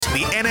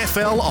the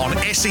NFL on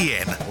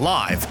SEN.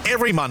 Live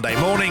every Monday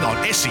morning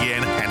on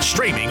SEN and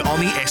streaming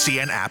on the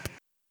SEN app.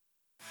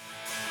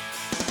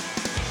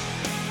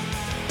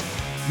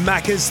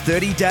 Maccas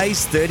 30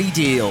 days, 30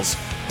 deals.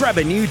 Grab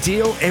a new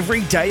deal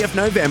every day of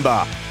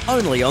November.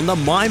 Only on the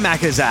My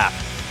Maccas app.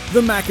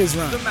 The Maccas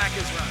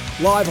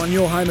Run. Live on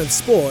your home of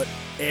sport,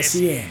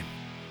 SEN.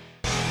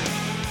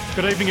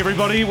 Good evening,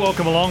 everybody.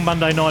 Welcome along.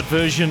 Monday night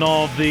version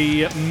of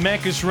the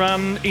Maccas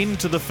Run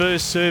into the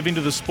first serve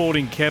into the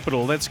sporting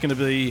capital. That's going to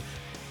be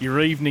your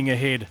evening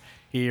ahead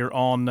here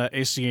on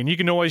SEN. You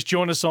can always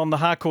join us on the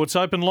Harcourts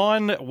Open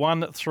line,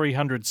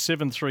 1300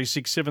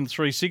 736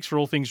 736 for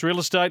all things real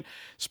estate.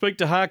 Speak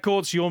to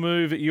Harcourts, your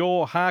move,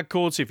 your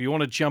Harcourts. If you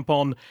want to jump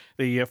on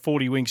the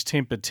 40 Winks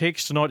Temper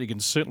text tonight, you can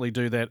certainly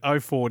do that.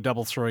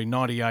 0433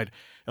 98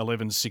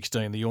 11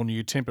 16. The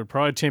all-new Temper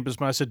Pro, Temper's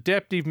most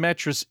adaptive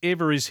mattress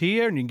ever, is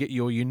here, and you can get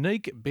your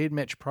unique bed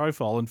match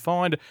profile and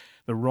find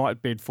the right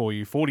bed for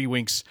you. 40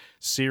 Winks,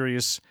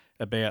 serious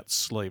about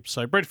sleep.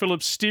 So Brett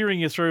Phillips steering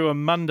you through a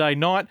Monday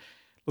night.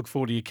 Look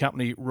forward to your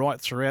company right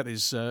throughout.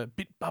 There's a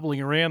bit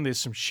bubbling around. There's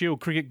some Shield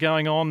cricket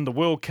going on. The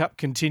World Cup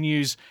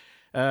continues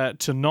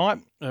tonight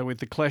with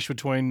the clash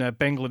between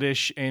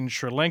Bangladesh and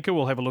Sri Lanka.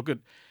 We'll have a look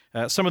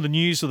at some of the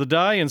news of the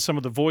day and some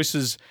of the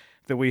voices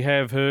that we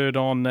have heard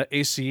on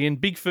SEN.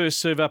 Big first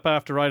serve up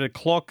after 8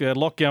 o'clock. A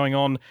lot going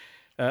on,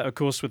 of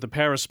course, with the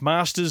Paris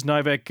Masters.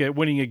 Novak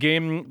winning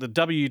again. The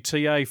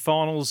WTA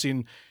finals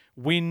in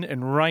wind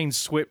and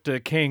rain-swept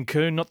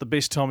Cancun. Not the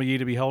best time of year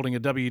to be holding a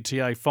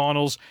WTA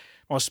finals.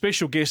 My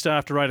special guest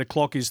after 8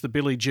 o'clock is the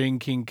Billie Jean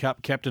King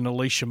Cup captain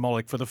Alicia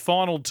Molik for the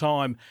final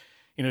time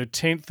in her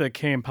 10th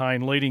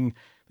campaign leading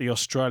the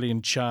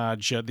Australian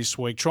charge this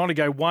week. Trying to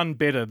go one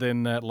better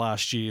than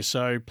last year.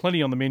 So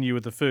plenty on the menu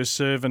with the first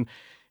serve, and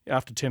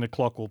after 10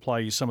 o'clock, we'll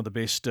play you some of the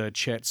best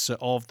chats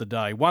of the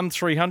day.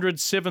 1300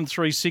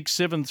 736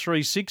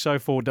 736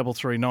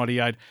 0433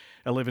 98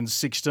 11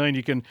 16.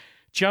 You can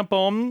jump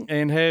on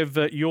and have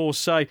your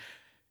say.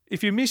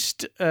 If you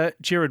missed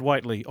Gerard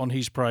Whateley on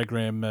his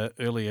program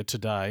earlier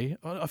today,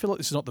 I feel like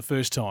this is not the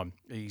first time.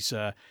 He's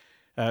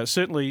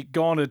certainly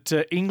gone at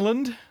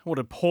England. What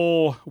a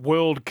poor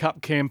World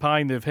Cup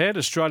campaign they've had.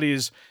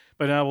 Australia's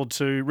been able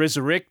to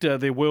resurrect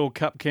their World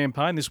Cup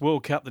campaign, this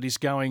World Cup that is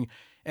going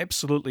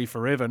absolutely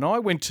forever. And I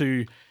went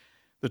to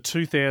the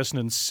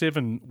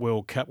 2007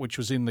 World Cup, which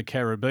was in the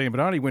Caribbean, but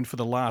I only went for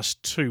the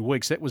last 2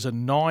 weeks. That was a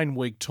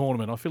 9-week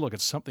tournament. I feel like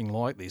it's something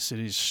like this. It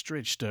is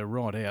stretched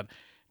right out.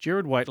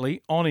 Gerard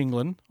Whateley on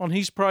England on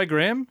his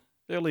program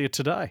earlier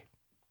today.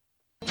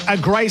 A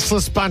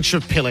graceless bunch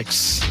of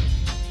pillocks,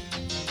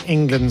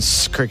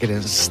 England's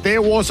cricketers.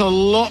 There was a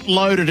lot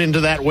loaded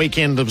into that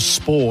weekend of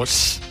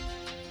sport.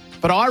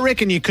 But I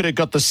reckon you could have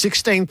got the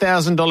 $16,000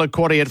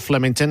 quaddie at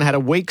Flemington, had a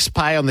week's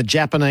pay on the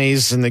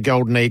Japanese and the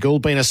Golden Eagle,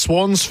 been a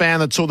Swans fan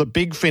that saw the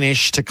big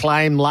finish to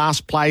claim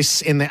last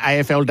place in the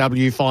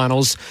AFLW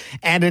finals,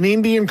 and an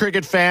Indian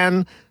cricket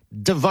fan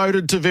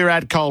devoted to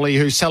Virat Kohli,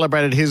 who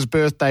celebrated his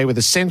birthday with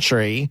a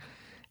century,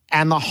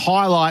 and the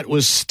highlight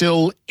was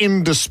still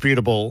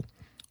indisputable.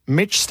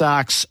 Mitch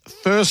Stark's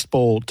first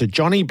ball to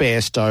Johnny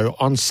Bairstow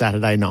on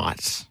Saturday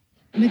night.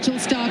 Mitchell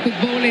Stark with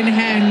ball in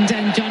hand,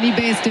 and Johnny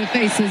Bairstow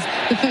faces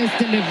the first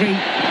delivery.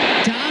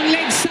 Down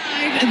leg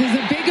side, there's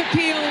a big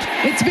appeal.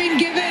 It's been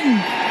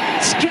given.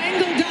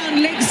 Strangled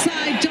down leg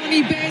side,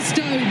 Johnny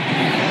Bairstow.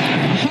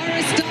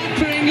 Horror start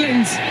for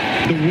England.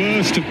 The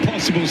worst of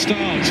possible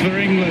starts for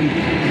England.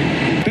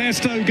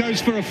 Bairstow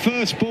goes for a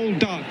first ball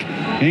duck.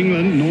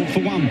 England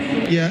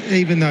 0-1. Yeah,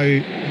 even though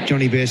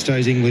Johnny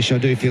Bairstow's English, I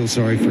do feel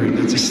sorry for him.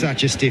 It's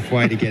such a stiff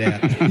way to get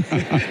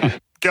out.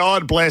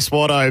 God bless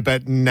Watto,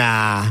 but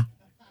nah.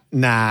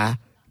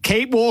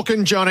 Keep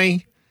walking,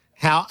 Johnny.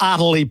 How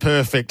utterly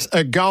perfect.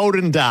 A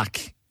golden duck.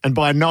 And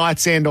by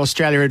night's end,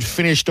 Australia had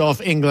finished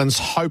off England's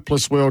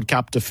hopeless World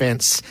Cup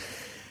defence.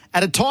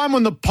 At a time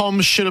when the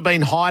Poms should have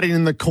been hiding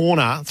in the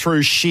corner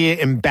through sheer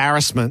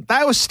embarrassment,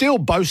 they were still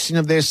boasting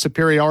of their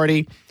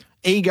superiority.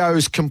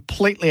 Egos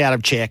completely out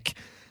of check.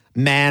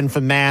 Man for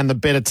man, the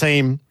better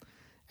team.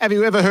 Have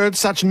you ever heard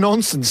such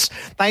nonsense?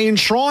 They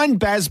enshrined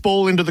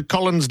Bazball into the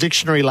Collins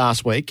Dictionary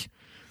last week.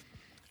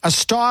 A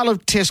style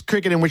of test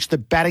cricket in which the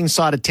batting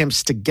side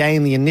attempts to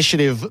gain the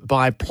initiative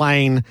by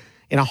playing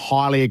in a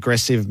highly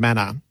aggressive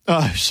manner.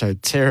 Oh, so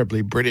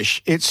terribly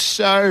British. It's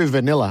so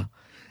vanilla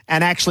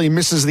and actually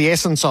misses the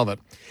essence of it.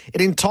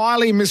 It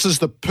entirely misses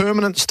the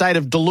permanent state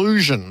of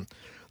delusion,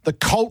 the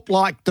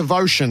cult-like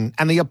devotion,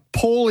 and the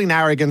appalling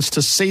arrogance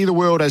to see the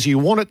world as you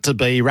want it to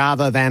be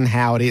rather than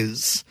how it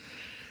is.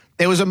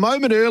 There was a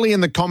moment early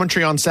in the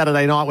commentary on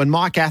Saturday night when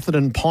Mike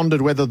Atherton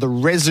pondered whether the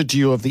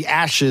residue of the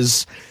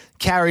Ashes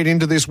carried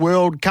into this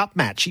World Cup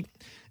match.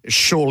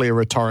 Surely a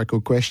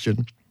rhetorical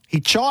question. He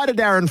chided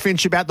Aaron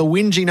Finch about the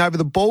whinging over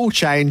the ball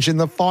change in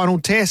the final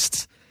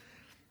test.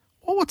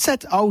 Well, what's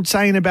that old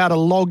saying about a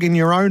log in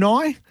your own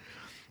eye?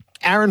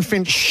 Aaron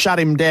Finch shut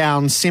him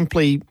down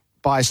simply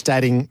by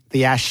stating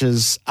the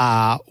Ashes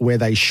are where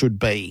they should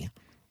be.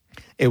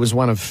 It was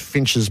one of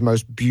Finch's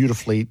most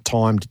beautifully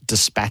timed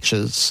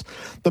dispatches.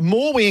 The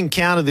more we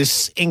encounter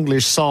this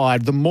English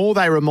side, the more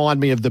they remind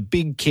me of the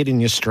big kid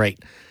in your street.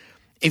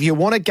 If you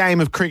want a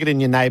game of cricket in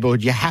your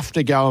neighbourhood, you have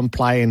to go and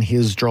play in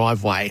his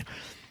driveway.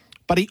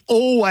 But he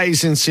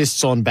always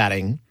insists on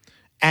batting,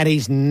 and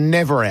he's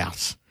never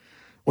out.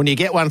 When you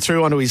get one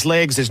through onto his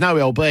legs, there's no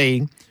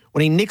LB.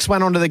 When he nicks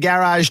one onto the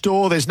garage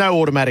door, there's no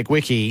automatic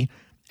wiki.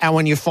 And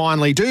when you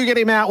finally do get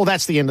him out, well,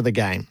 that's the end of the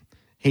game.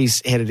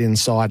 He's headed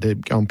inside to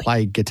go and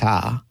play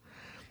guitar.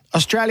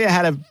 Australia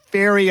had a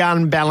very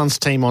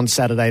unbalanced team on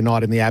Saturday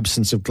night in the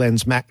absence of Glenn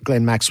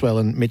Maxwell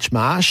and Mitch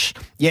Marsh,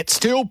 yet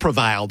still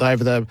prevailed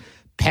over the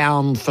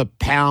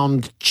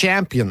pound-for-pound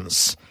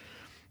champions.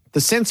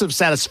 The sense of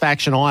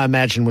satisfaction, I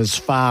imagine, was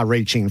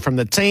far-reaching from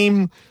the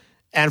team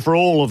and for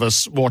all of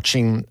us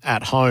watching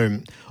at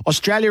home.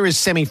 Australia is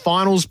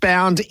semi-finals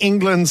bound.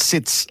 England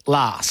sits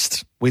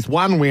last with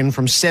one win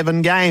from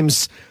 7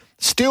 games,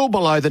 still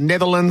below the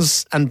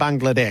Netherlands and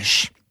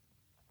Bangladesh.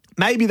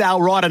 Maybe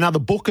they'll write another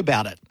book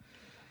about it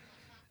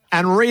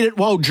and read it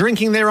while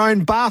drinking their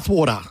own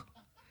bathwater.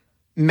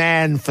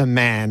 Man for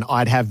man,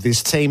 I'd have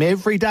this team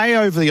every day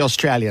over the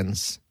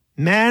Australians.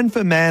 Man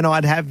for man,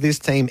 I'd have this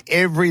team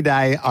every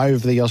day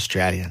over the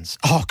Australians.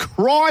 Oh,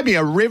 cry me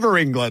a river,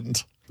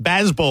 England.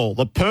 Bazball,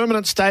 the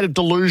permanent state of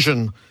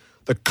delusion,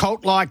 the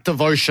cult-like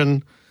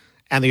devotion,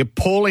 and the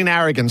appalling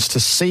arrogance to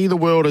see the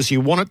world as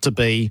you want it to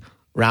be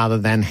rather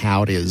than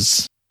how it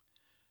is.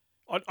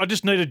 I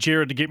just needed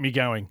Jared to get me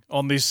going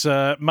on this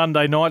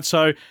Monday night,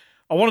 so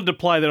I wanted to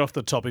play that off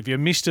the top. If you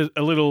missed it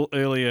a little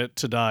earlier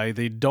today,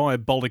 the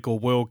diabolical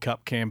World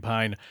Cup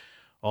campaign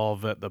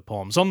of the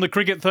Poms. On the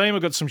cricket theme,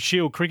 I've got some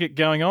Shield cricket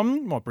going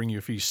on. Might bring you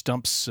a few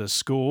stumps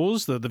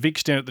scores. The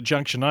Vicks down at the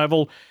Junction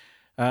Oval.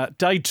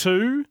 Day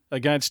 2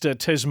 against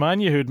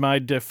Tasmania, who'd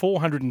made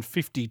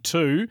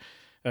 452.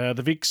 The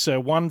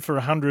Vicks won for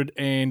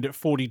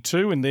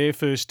 142 in their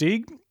first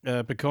dig.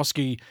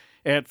 Pekoski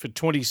out for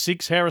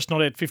 26. Harris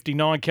not at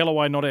 59.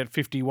 Kellaway not at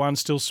 51.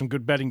 Still some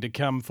good batting to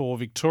come for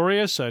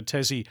Victoria. So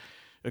Tassie,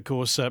 of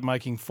course,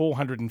 making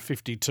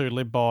 452,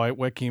 led by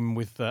Weckham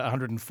with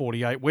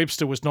 148.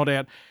 Webster was not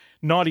out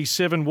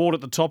 97. Ward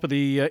at the top of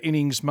the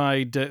innings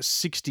made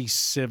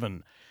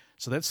 67.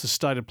 So that's the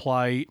state of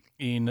play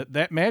in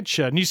that match.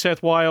 New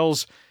South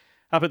Wales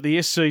up at the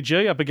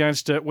SCG, up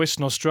against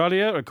Western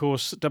Australia. Of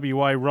course,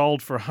 WA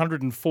rolled for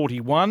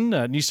 141.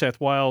 New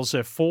South Wales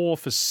 4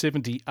 for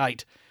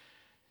 78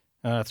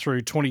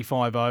 through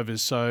 25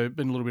 overs. So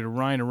been a little bit of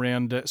rain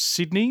around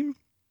Sydney.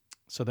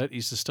 So that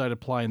is the state of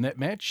play in that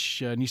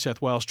match. New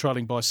South Wales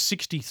trailing by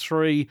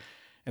 63,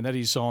 and that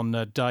is on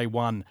day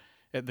 1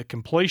 at the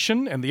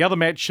completion. And the other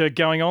match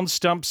going on,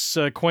 stumps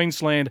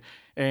Queensland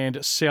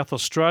and South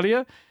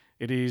Australia.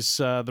 It is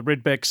the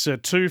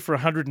Redbacks 2 for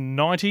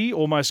 190,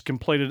 almost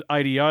completed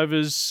 80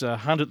 overs.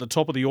 Hunt at the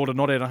top of the order,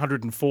 not out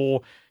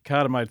 104.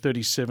 Carter made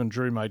 37,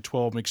 Drew made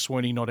 12,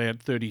 McSweeney not out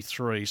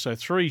 33. So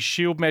 3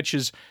 Shield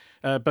matches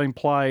being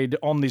played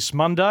on this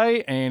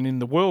Monday. And in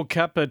the World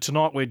Cup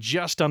tonight, we're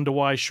just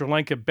underway. Sri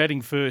Lanka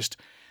batting first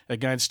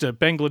against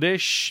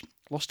Bangladesh.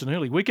 Lost an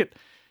early wicket.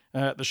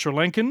 The Sri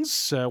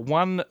Lankans,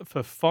 1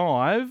 for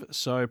 5.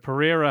 So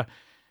Pereira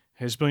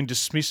has been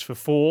dismissed for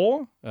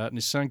 4.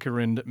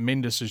 Nissanka and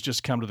Mendes has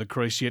just come to the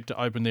crease yet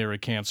to open their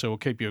account. So we'll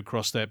keep you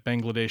across that.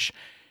 Bangladesh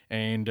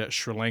and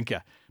Sri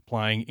Lanka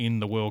playing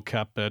in the World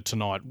Cup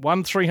tonight.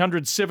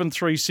 1300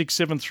 736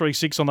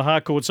 736 on the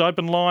Harcourts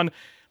open line.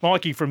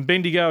 Mikey from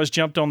Bendigo has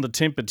jumped on the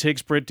temper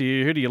text. Brett,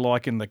 who do you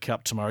like in the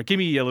Cup tomorrow? Give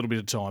me a little bit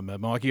of time,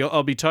 Mikey.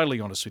 I'll be totally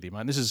honest with you,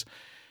 mate. This is,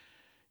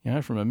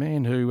 from a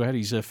man who had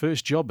his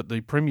first job at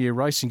the Premier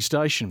Racing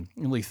Station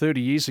nearly 30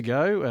 years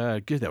ago.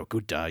 They were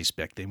good days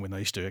back then when they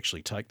used to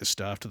actually take the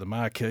staff to the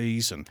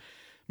marquees and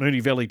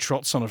Moonee Valley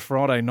trots on a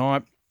Friday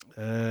night.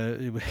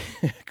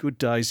 Good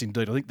days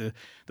indeed. I think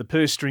the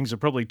purse strings are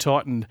probably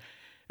tightened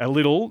a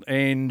little,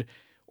 and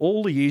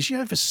all the years,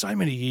 for so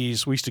many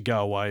years, we used to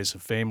go away as a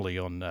family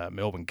on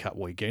Melbourne Cup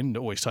weekend,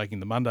 always taking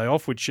the Monday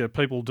off, which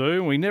people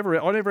do. I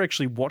never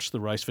actually watched the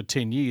race for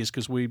 10 years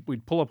because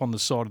we'd pull up on the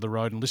side of the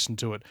road and listen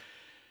to it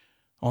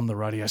on the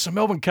radio. So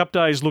Melbourne Cup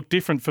days look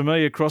different for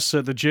me across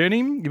the journey.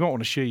 You might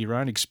want to share your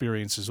own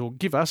experiences or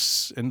give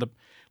us and the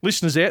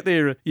listeners out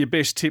there your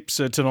best tips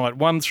tonight.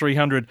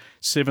 1300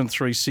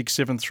 736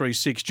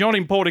 736. John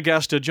in Port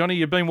Augusta. Johnny,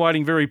 you've been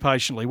waiting very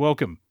patiently.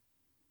 Welcome.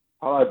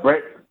 Hello,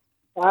 Brett.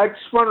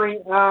 Just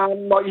wondering,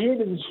 you hear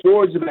different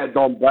stories about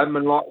Don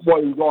Bradman, like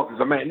what he's like as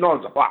a man, not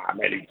as a player.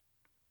 He's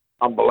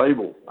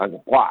unbelievable as a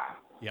player.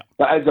 Yeah.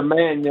 But as a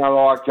man,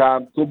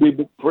 could be a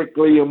bit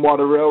prickly and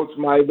whatever else,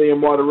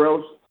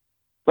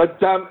 But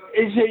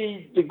is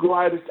he the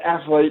greatest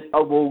athlete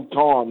of all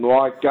time?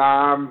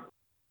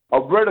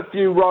 I've read a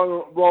few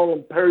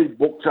Roland Perry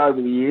books over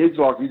the years.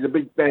 He's a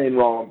big fan of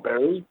Roland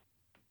Perry.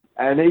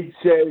 And he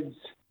says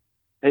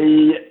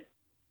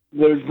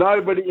there's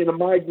nobody in a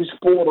major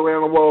sport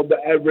around the world that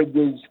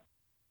averages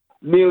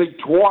nearly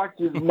twice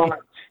as much.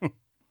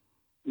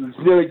 It's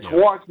nearly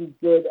twice as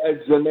good as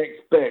the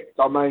next best.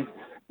 I mean,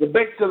 the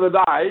best of the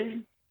day,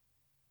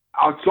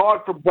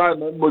 aside from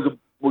Bradman, was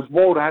was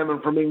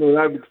Walderhammond from England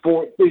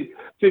over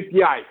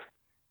 58.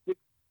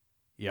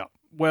 Yeah.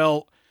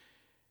 Well,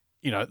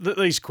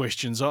 these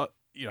questions are,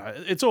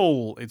 it's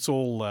all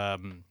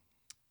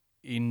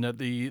in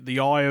the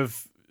eye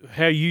of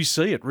how you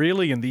see it,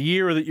 really, and the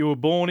era that you were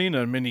born in.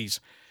 I mean, he's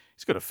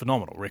got a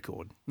phenomenal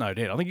record, no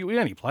doubt. I think we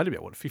only played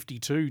about,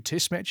 52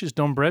 test matches,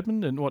 Don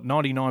Bradman, and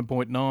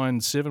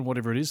 99.97,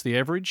 whatever it is, the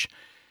average.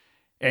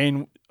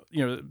 And,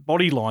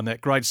 Bodyline,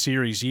 that great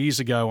series years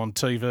ago on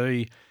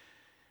TV,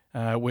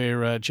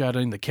 where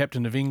Jardine, the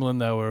captain of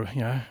England, they were,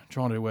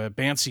 trying to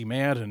bounce him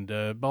out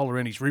and bowl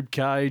around his rib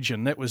cage.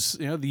 And that was,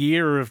 the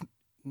era of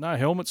no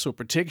helmets or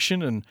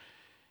protection. And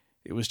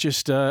it was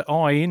just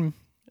eye in.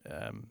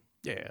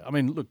 I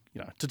mean, look,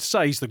 to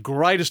say he's the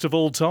greatest of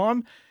all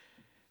time,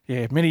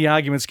 many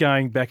arguments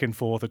going back and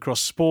forth across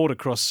sport,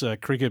 across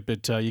cricket,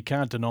 but you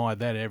can't deny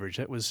that average.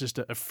 That was just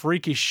a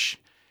freakish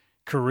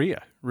career,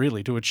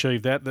 really, to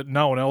achieve that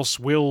no one else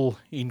will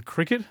in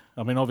cricket.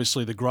 I mean,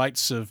 obviously the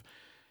greats of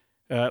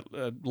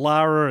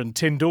Lara and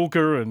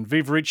Tendulkar and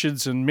Viv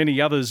Richards and many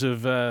others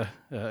have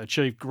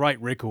achieved great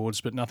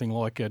records, but nothing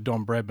like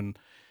Don Bradman,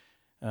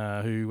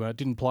 who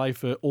didn't play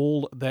for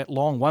all that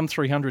long.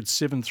 1300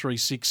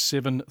 736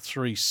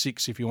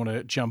 736 if you want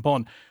to jump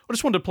on. I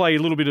just wanted to play a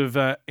little bit of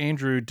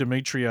Andrew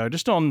Demetrio,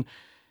 just on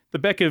the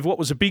back of what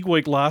was a big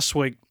week last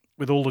week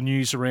with all the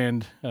news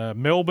around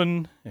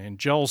Melbourne and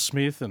Joel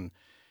Smith and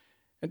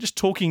just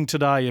talking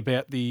today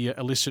about the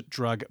illicit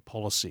drug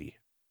policy.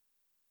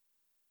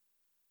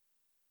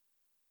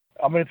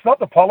 I mean, it's not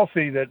the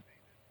policy that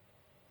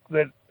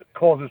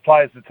causes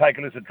players to take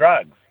illicit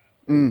drugs.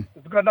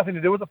 It's got nothing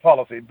to do with the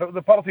policy. But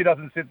the policy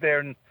doesn't sit there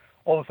and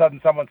all of a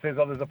sudden someone says,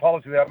 oh, there's a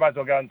policy there, I might as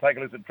well go and take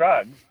illicit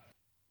drugs.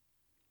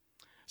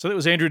 So that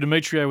was Andrew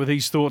Demetrio with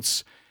his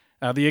thoughts,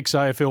 the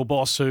ex-AFL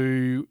boss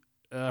who,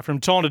 from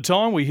time to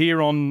time, we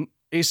hear on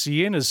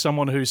SEN as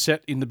someone who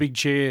sat in the big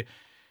chair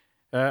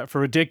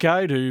for a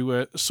decade,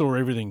 who saw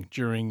everything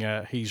during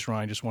his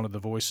reign, just one of the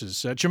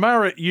voices.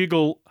 Jamara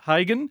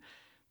Ugle-Hagan,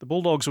 the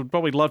Bulldogs would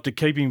probably love to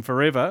keep him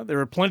forever. There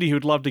are plenty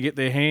who'd love to get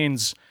their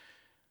hands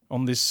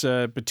on this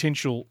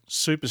potential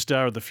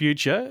superstar of the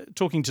future,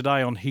 talking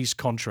today on his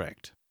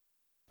contract.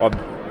 I've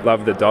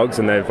loved the Dogs,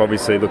 and they've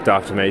obviously looked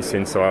after me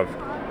since I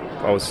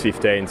was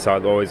 15, so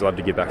I'd always love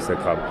to give back to the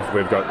club.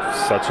 We've got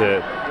such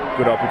a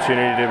good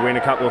opportunity to win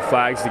a couple of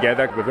flags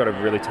together. We've got a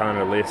really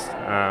talented list,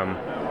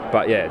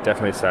 but yeah,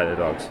 definitely stay the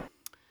Dogs.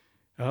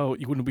 Oh,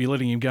 you wouldn't be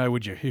letting him go,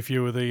 would you, if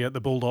you were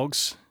the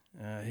Bulldogs?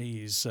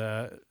 He's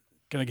going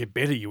to get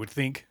better, you would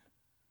think.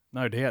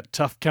 No doubt.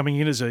 Tough coming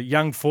in as a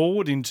young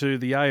forward into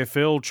the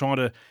AFL, trying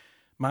to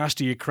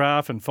master your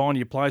craft and find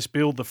your place,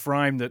 build the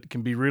frame that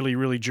can be really,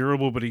 really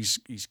durable. But he's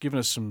given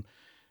us some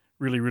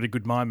really, really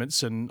good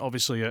moments, and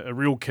obviously a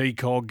real key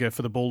cog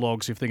for the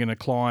Bulldogs if they're going to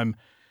climb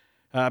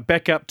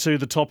back up to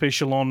the top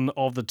echelon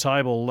of the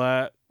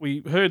table.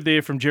 We heard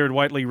there from Gerard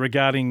Whateley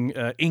regarding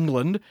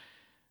England.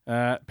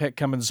 Pat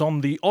Cummins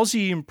on the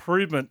Aussie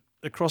improvement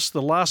across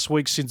the last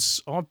week since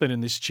I've been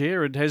in this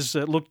chair. It has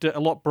looked a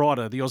lot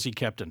brighter, the Aussie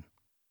captain.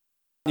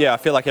 Yeah, I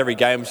feel like every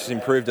game's just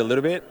improved a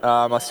little bit.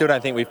 I still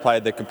don't think we've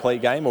played the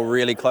complete game or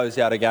really closed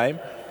out a game.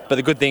 But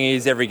the good thing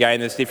is every game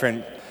there's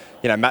different,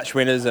 match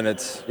winners, and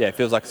it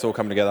feels like it's all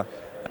coming together.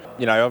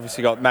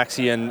 Obviously got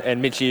Maxi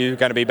and Mitchie who are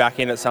going to be back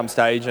in at some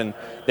stage, and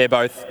they're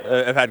both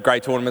have had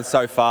great tournaments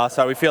so far.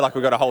 So we feel like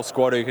we've got a whole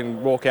squad who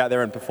can walk out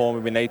there and perform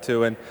if we need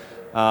to. And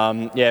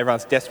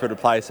everyone's desperate to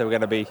play, so we're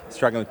going to be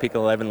struggling to pick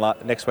 11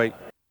 next week.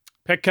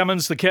 Pat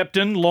Cummins, the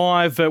captain,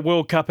 live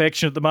World Cup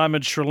action at the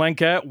moment. Sri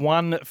Lanka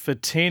 1 for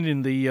 10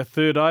 in the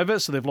third over,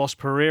 so they've lost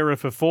Pereira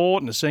for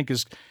 4.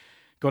 Nasenka's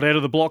got out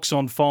of the blocks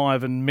on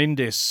 5, and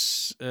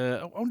Mendes,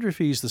 I wonder if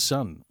he's the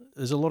son.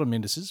 There's a lot of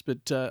Mendeses,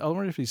 but I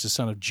wonder if he's the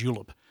son of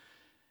Julep.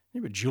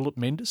 Remember Julep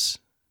Mendes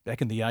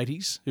back in the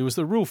 80s? He was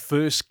the real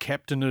first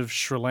captain of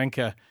Sri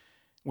Lanka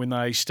when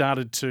they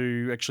started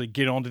to actually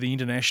get onto the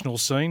international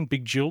scene,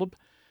 Big Julep.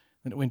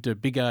 Then it went to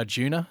Big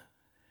Arjuna.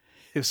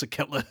 There's a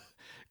couple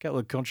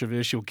of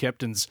controversial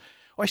captains.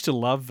 I used to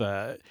love.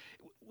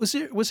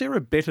 Was there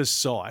a better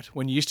sight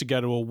when you used to go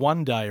to a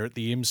one-dayer at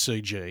the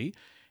MCG,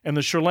 and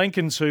the Sri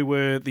Lankans who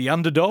were the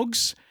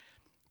underdogs,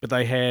 but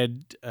they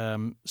had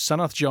Sanath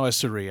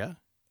Jayasuriya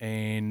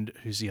and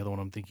who's the other one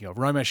I'm thinking of?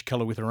 Romesh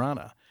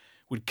Kalawitharana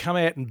would come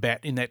out and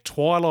bat in that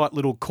twilight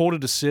little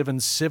 6:45,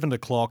 7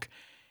 o'clock,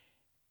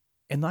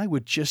 and they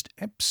would just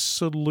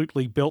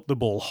absolutely belt the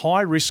ball.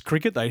 High-risk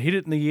cricket. They hit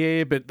it in the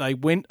air, but they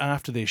went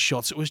after their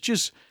shots. It was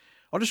just...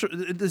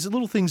 there's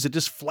little things that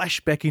just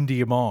flash back into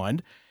your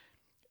mind.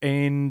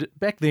 And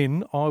back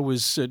then, I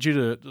was, due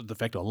to the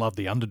fact I love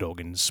the underdog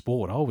in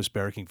sport, I was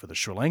barracking for the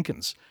Sri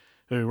Lankans,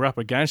 who were up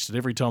against it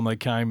every time they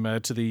came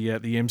to the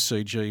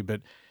MCG.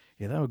 But,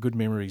 yeah, they were good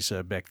memories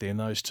back then,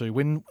 those two,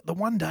 when the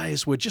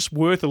one-days were just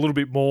worth a little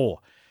bit more.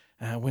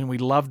 When we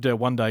loved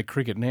one-day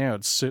cricket, now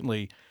it's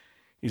certainly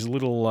is a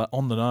little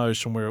on the nose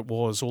from where it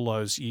was all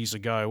those years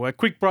ago. A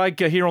quick break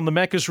here on the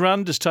Maccas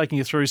Run, just taking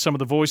you through some of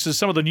the voices,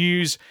 some of the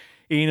news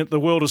in the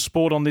world of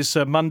sport on this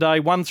Monday.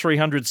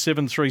 1300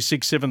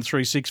 736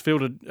 736.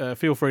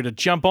 Feel free to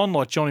jump on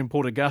like John in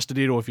Port Augusta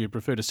did, or if you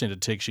prefer to send a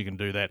text, you can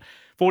do that.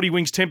 40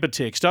 Wings Temper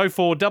text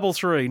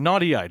 0433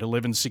 98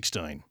 11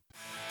 16.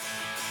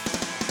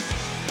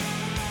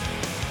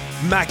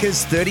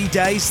 Maccas 30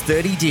 days,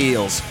 30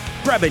 deals.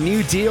 Grab a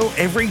new deal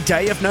every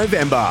day of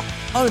November.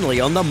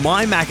 Only on the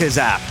My Maccas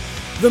app.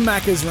 The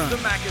Maccas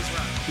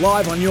Run.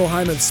 Live on your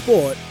home of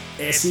sport,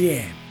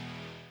 SEN.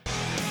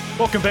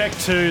 Welcome back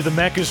to the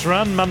Maccas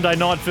Run, Monday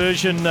night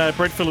version.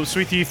 Brett Phillips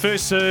with you.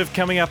 First serve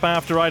coming up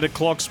after 8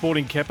 o'clock.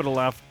 Sporting Capital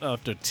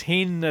after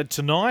 10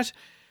 tonight.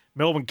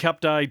 Melbourne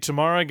Cup Day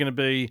tomorrow. Going to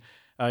be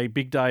a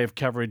big day of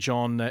coverage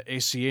on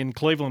SEN.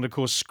 Cleveland, of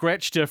course,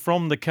 scratched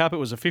from the Cup. It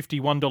was a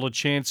 $51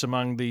 chance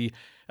among the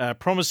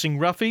promising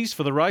roughies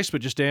for the race, but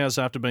just hours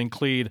after being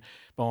cleared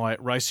by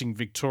Racing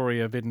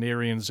Victoria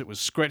veterinarians, it was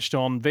scratched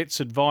on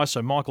vet's advice.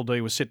 So Michael D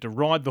was set to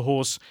ride the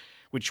horse,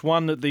 which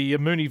won the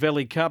Moonee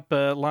Valley Cup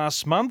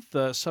last month,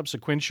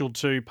 subsequential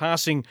to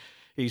passing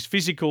his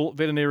physical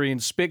veterinary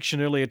inspection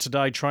earlier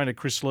today. Trainer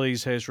Chris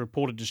Lees has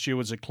reported to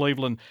stewards that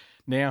Cleveland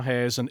now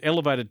has an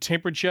elevated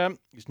temperature.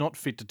 He's not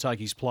fit to take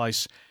his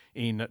place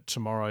in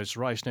tomorrow's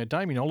race. Now,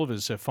 Damien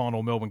Oliver's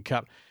final Melbourne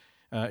Cup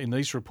in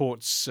these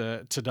reports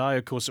today,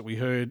 of course, that we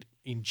heard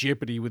in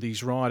jeopardy with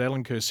his ride.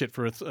 Alan Kerr set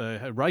for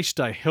a race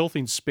day health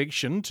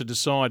inspection to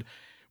decide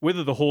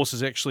whether the horse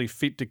is actually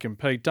fit to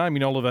compete.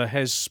 Damien Oliver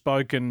has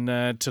spoken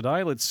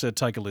today. Let's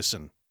take a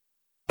listen.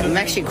 I'm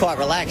actually quite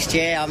relaxed,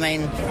 yeah. I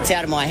mean, it's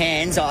out of my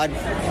hands. I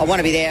want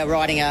to be there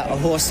riding a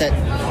horse that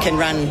can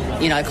run,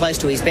 close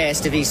to his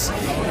best. If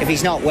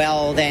he's not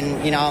well,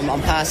 then,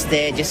 I'm past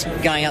there just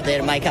going up there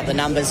to make up the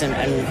numbers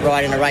and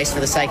ride in a race for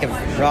the sake of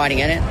riding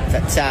in it.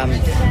 But,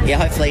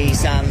 hopefully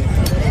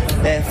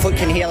the foot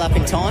can heal up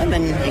in time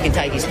and he can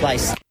take his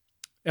place.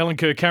 Alan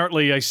Kerr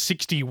currently a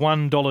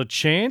 $61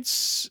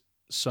 chance.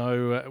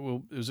 So it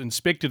was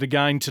inspected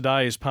again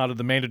today as part of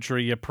the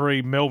mandatory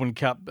pre-Melbourne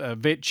Cup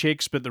vet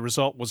checks, but the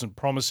result wasn't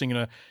promising, and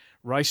a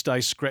race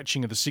day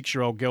scratching of the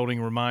 6-year-old gelding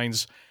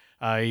remains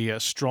a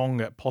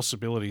strong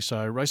possibility.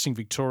 So Racing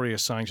Victoria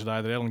saying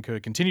today that Alan Kerr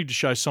continued to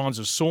show signs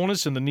of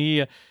soreness in the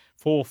near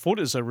forefoot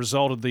as a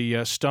result of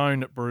the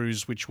stone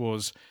bruise, which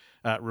was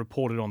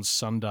reported on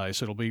Sunday.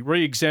 So it'll be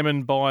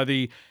re-examined by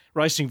the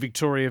Racing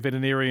Victoria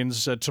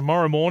veterinarians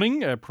tomorrow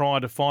morning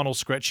prior to final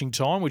scratching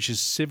time, which is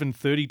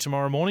 7:30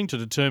 tomorrow morning, to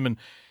determine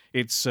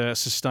its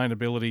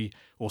sustainability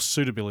or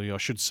suitability, I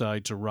should say,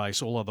 to race.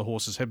 All other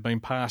horses have been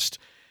passed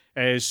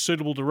as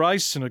suitable to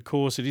race, and of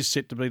course it is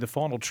set to be the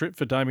final trip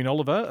for Damien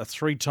Oliver, a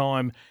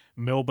 3-time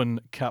Melbourne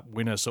Cup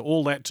winner. So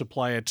all that to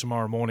play at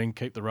tomorrow morning.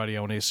 Keep the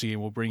radio on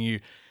SEN. We'll bring you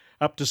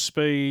up to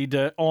speed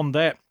on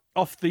that.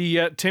 Off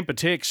the temper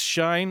text,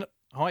 Shane,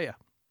 hiya.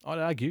 I'd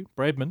argue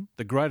Bradman,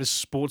 the greatest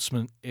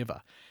sportsman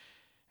ever.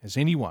 Has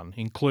anyone,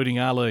 including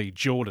Ali,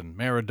 Jordan,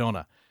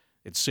 Maradona,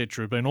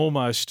 etc., been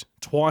almost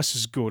twice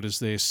as good as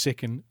their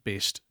second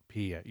best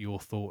peer? Your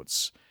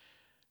thoughts?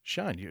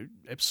 Shane, you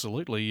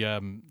absolutely,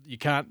 you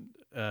can't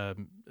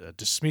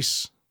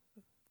dismiss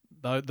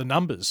the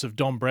numbers of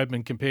Don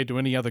Bradman compared to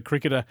any other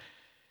cricketer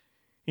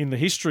in the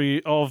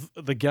history of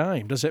the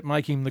game. Does that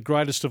make him the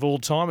greatest of all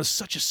time? It's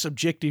such a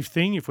subjective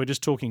thing. If we're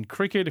just talking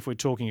cricket, if we're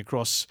talking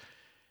across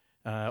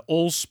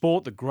all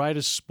sport, the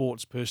greatest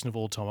sports person of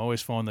all time. I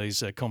always find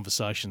these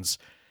conversations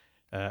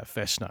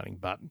fascinating,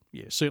 but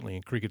yeah, certainly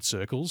in cricket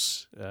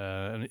circles.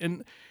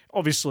 And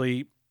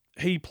obviously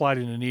he played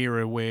in an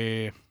era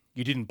where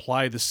you didn't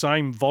play the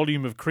same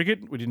volume of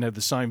cricket. We didn't have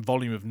the same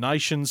volume of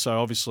nations. So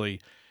obviously,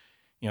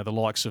 the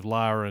likes of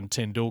Lara and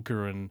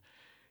Tendulkar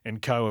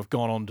and co have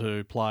gone on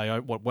to play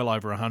well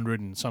over 100,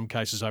 in some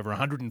cases over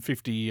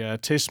 150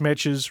 test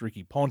matches.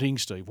 Ricky Ponting,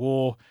 Steve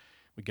Waugh,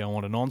 we go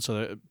on and on.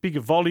 So a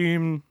bigger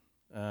volume,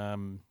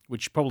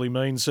 which probably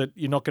means that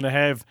you're not going to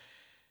have,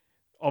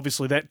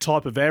 obviously, that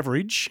type of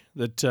average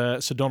that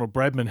Sir Donald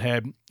Bradman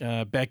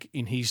had back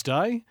in his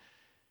day,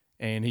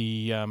 and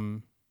he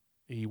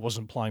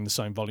wasn't playing the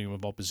same volume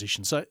of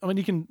opposition. So I mean,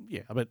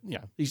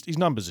 his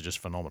numbers are just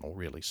phenomenal,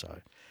 really.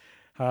 So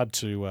hard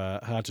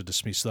to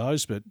dismiss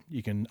those, but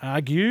you can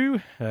argue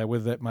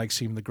whether that makes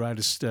him the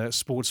greatest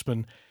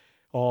sportsman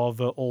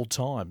of all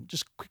time.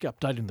 Just a quick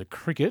update in the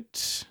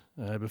cricket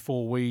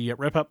before we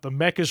wrap up the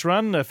Maccas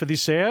Run for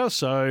this hour.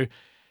 So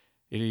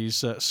it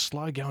is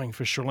slow going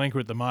for Sri Lanka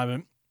at the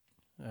moment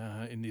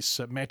in this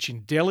match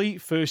in Delhi.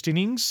 First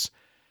innings,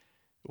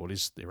 what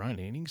is their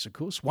only innings, of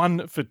course,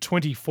 1 for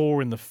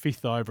 24 in the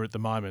fifth over at the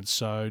moment.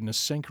 So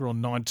Nasanka on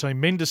 19.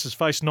 Mendes has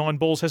faced 9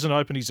 balls, hasn't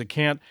opened his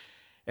account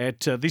at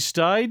this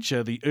stage.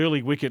 The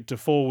early wicket to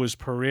fall was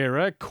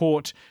Pereira,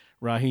 caught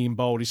Raheem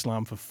bowled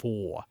Islam for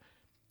 4.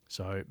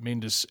 So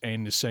Mendes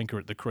and Nasanka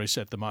at the crease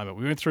at the moment.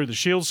 We went through the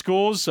Shield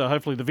scores.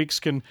 Hopefully the Vicks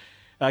can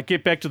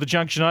get back to the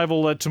Junction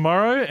Oval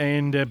tomorrow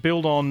and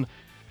build on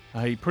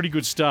a pretty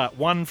good start.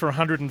 1 for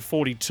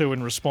 142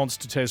 in response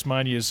to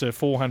Tasmania's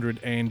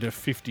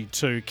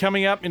 452.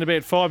 Coming up in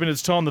about 5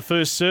 minutes' time, the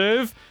first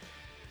serve.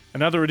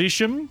 Another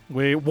edition.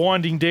 We're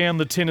winding down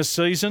the tennis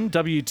season.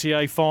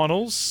 WTA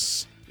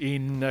finals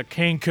in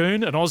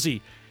Cancun. An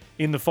Aussie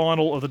in the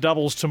final of the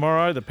doubles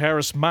tomorrow. The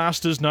Paris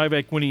Masters.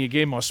 Novak winning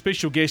again. My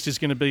special guest is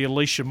going to be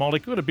Alicia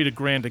Molik. We've got a bit of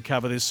ground to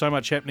cover. There's so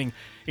much happening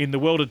in the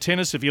world of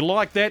tennis. If you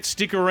like that,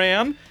 stick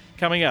around.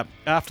 Coming up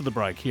after the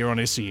break here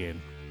on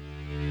SEN.